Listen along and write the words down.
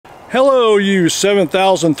Hello, you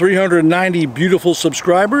 7,390 beautiful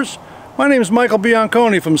subscribers. My name is Michael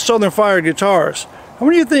Bianconi from Southern Fire Guitars. And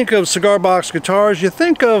when you think of cigar box guitars, you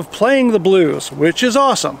think of playing the blues, which is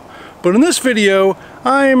awesome. But in this video,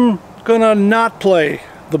 I'm gonna not play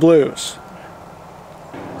the blues.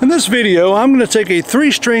 In this video, I'm going to take a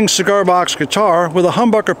 3-string cigar box guitar with a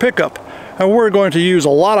humbucker pickup, and we're going to use a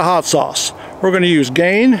lot of hot sauce. We're going to use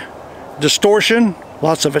gain, distortion,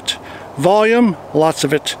 lots of it, volume, lots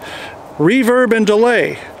of it, reverb and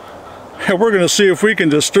delay, and we're going to see if we can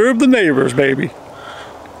disturb the neighbors, baby.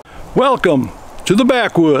 Welcome to the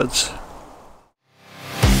backwoods.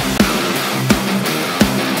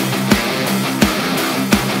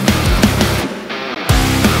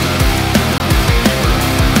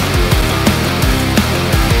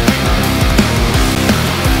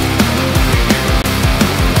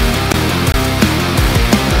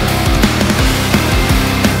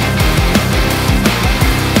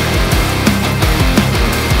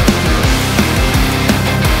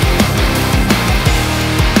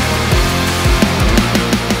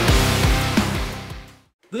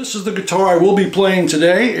 This is the guitar I will be playing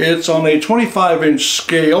today. It's on a 25-inch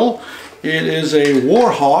scale. It is a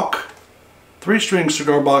Warhawk 3-string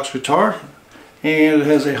cigar box guitar, and it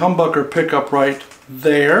has a humbucker pickup right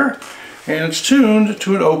there, and it's tuned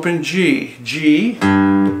to an open G. G,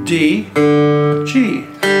 D, G.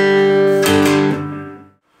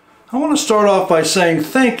 I want to start off by saying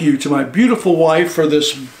thank you to my beautiful wife for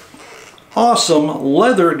this awesome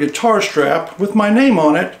leather guitar strap with my name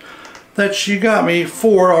on it that she got me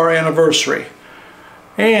for our anniversary.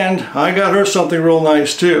 And I got her something real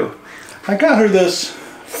nice too. I got her this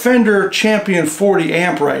Fender Champion 40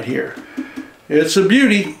 amp right here. It's a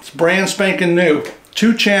beauty. It's brand spanking new.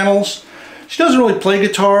 2 channels. She doesn't really play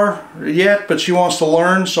guitar yet, but she wants to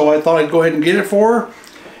learn, so I thought I'd go ahead and get it for her.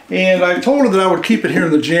 And I told her that I would keep it here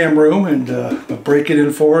in the jam room and break it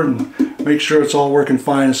in for her and make sure it's all working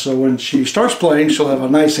fine, so when she starts playing she'll have a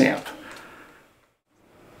nice amp.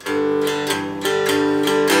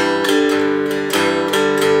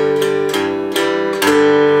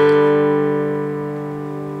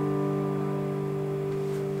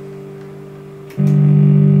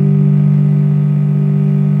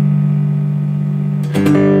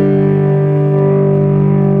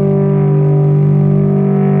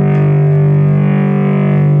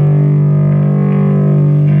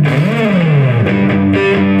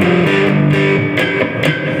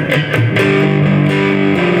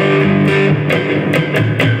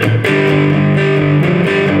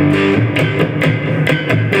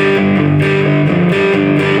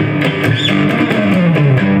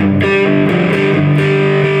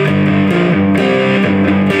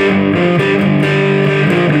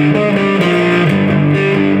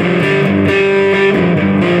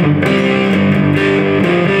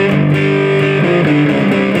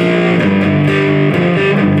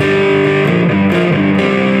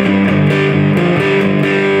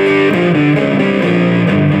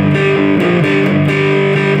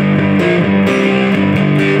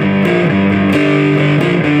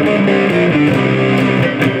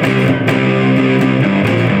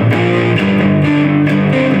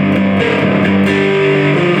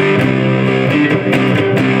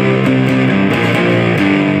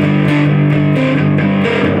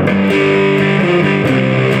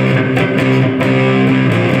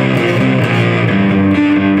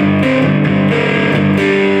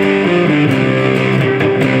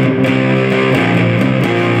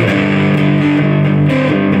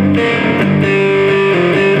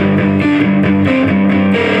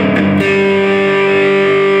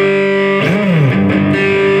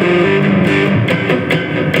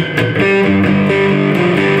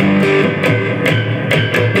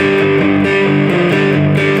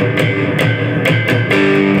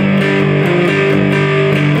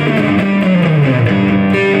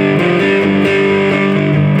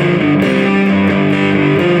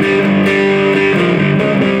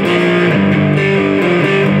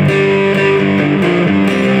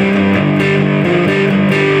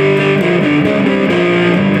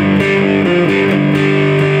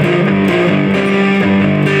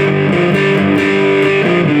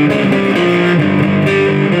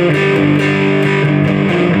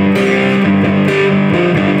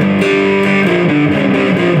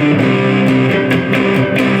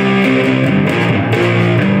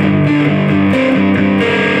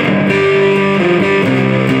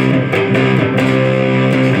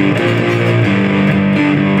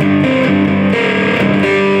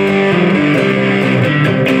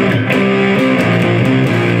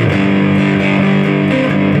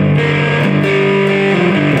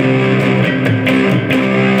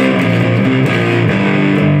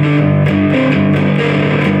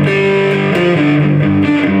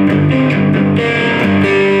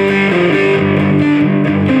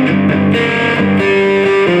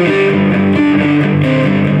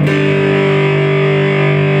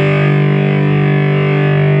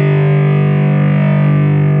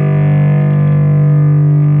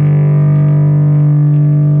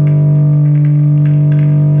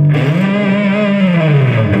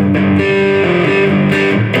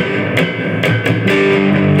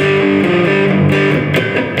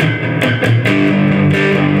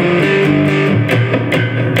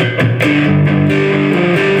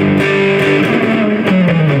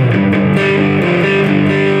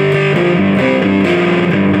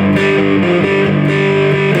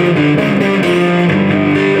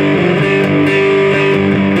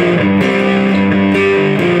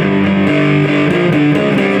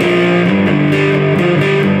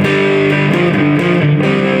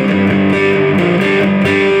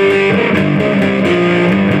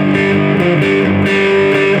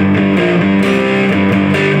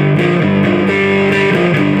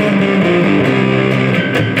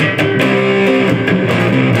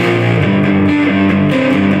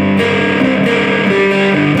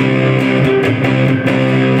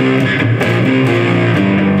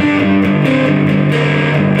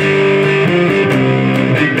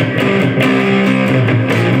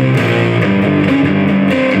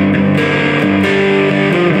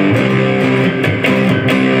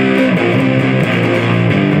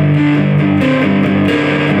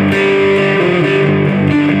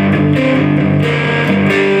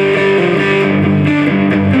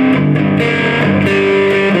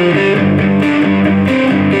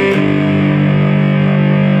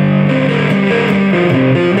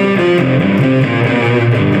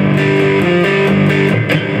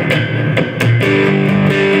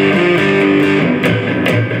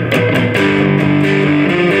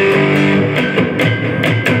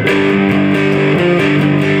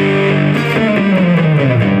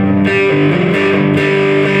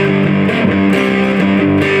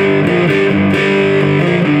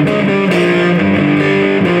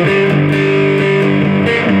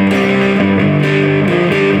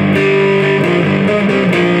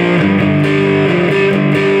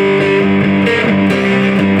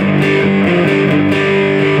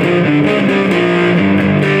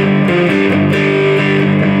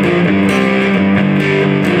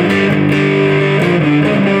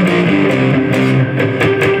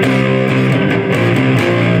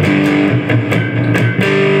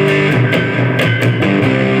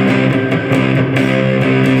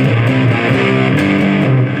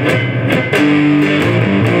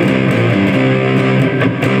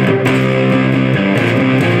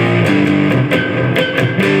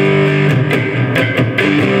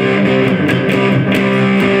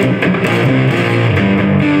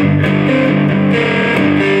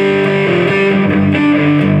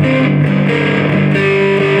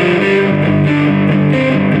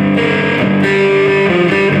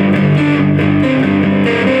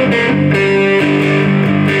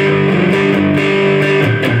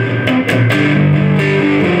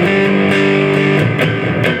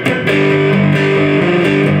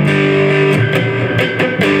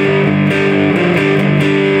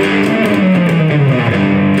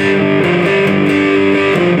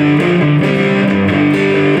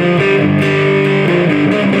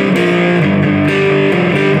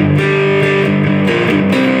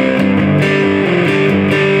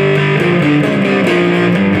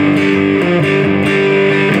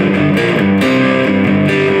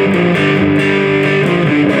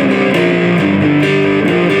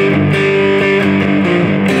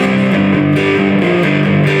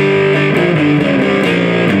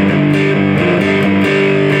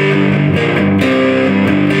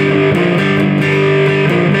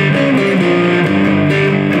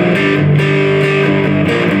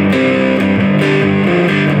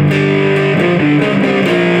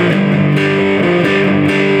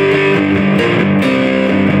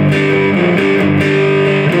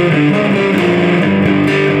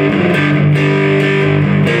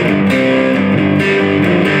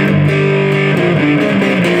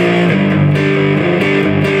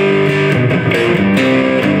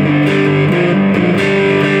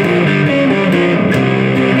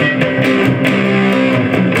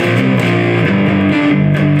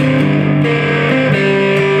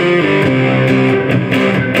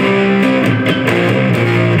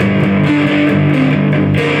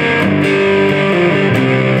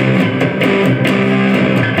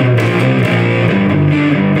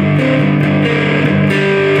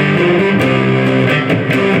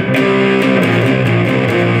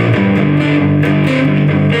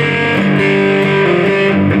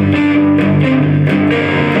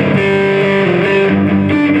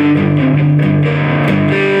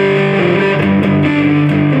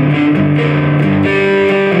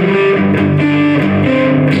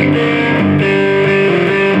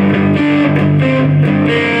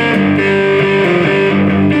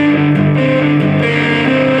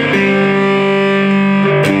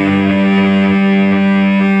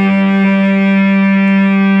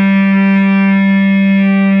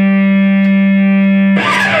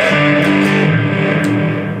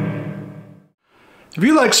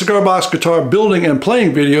 like cigar box guitar building and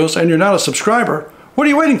playing videos and you're not a subscriber, what are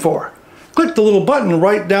you waiting for? Click the little button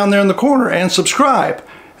right down there in the corner and subscribe.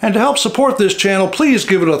 And to help support this channel, please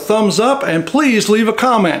give it a thumbs up and please leave a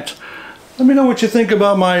comment. Let me know what you think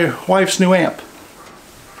about my wife's new amp.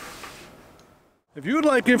 If you would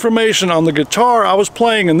like information on the guitar I was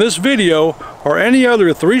playing in this video or any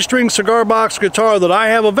other 3-string cigar box guitar that I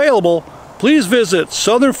have available, please visit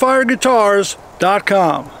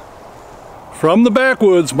southernfireguitars.com. From the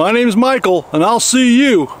backwoods, my name's Michael, and I'll see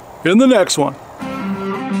you in the next one.